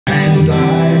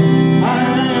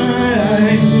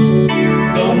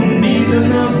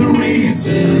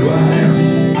reason why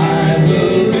I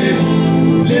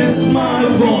will lift my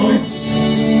voice.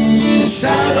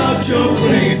 Shout out your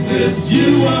praises,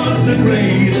 you are the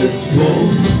greatest. Whoa,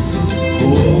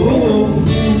 whoa, whoa.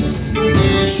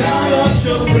 Shout out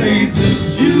your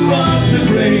praises, you are the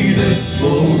greatest.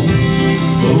 Whoa,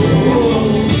 whoa,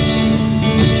 whoa.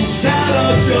 Shout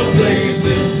out your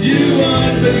praises, you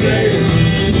are the greatest.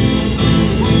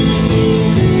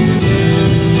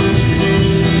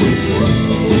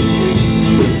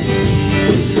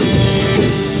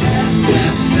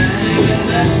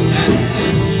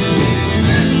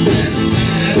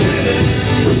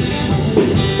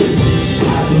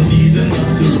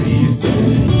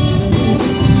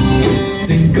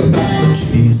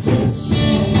 Jesus,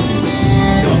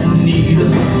 don't need a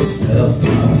lot of stuff.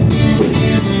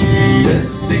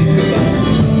 Just think about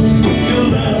your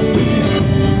love.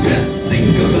 Just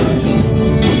think about your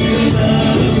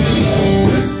love.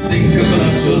 Just think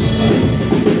about your love.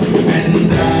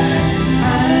 And I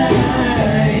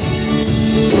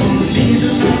don't need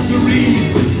another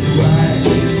reason why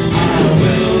I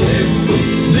will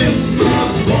lift my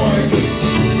voice.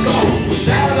 Go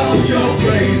shout out your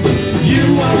praise. You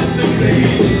are the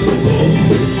greatest.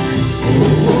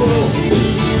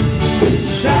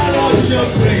 Shout out your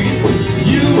praise.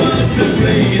 You are the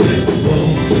greatest.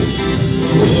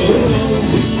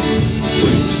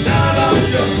 Shout out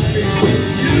your praise.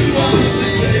 You are the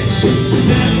greatest.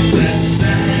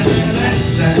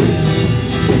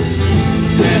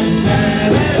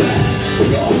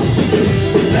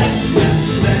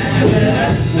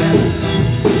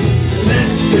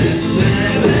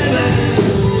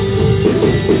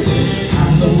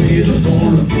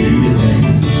 For a feeling,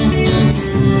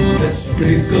 this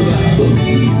praise cause I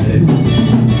believe it.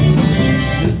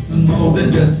 This is more than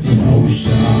just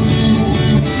emotion.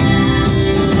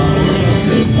 It's the power of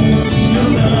your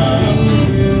love.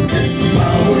 It's the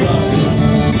power of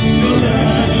your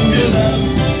love. Your love.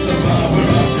 It's the power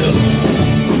of your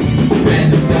love.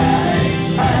 And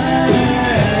I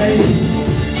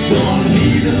don't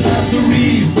need another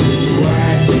reason why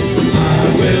I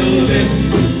will live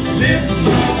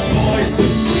my voice.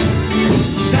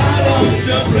 Shout out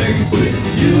your praises,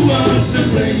 you are the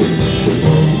greatest.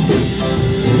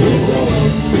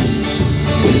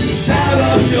 Shout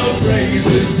out your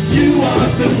praises, you are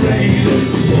the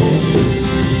greatest.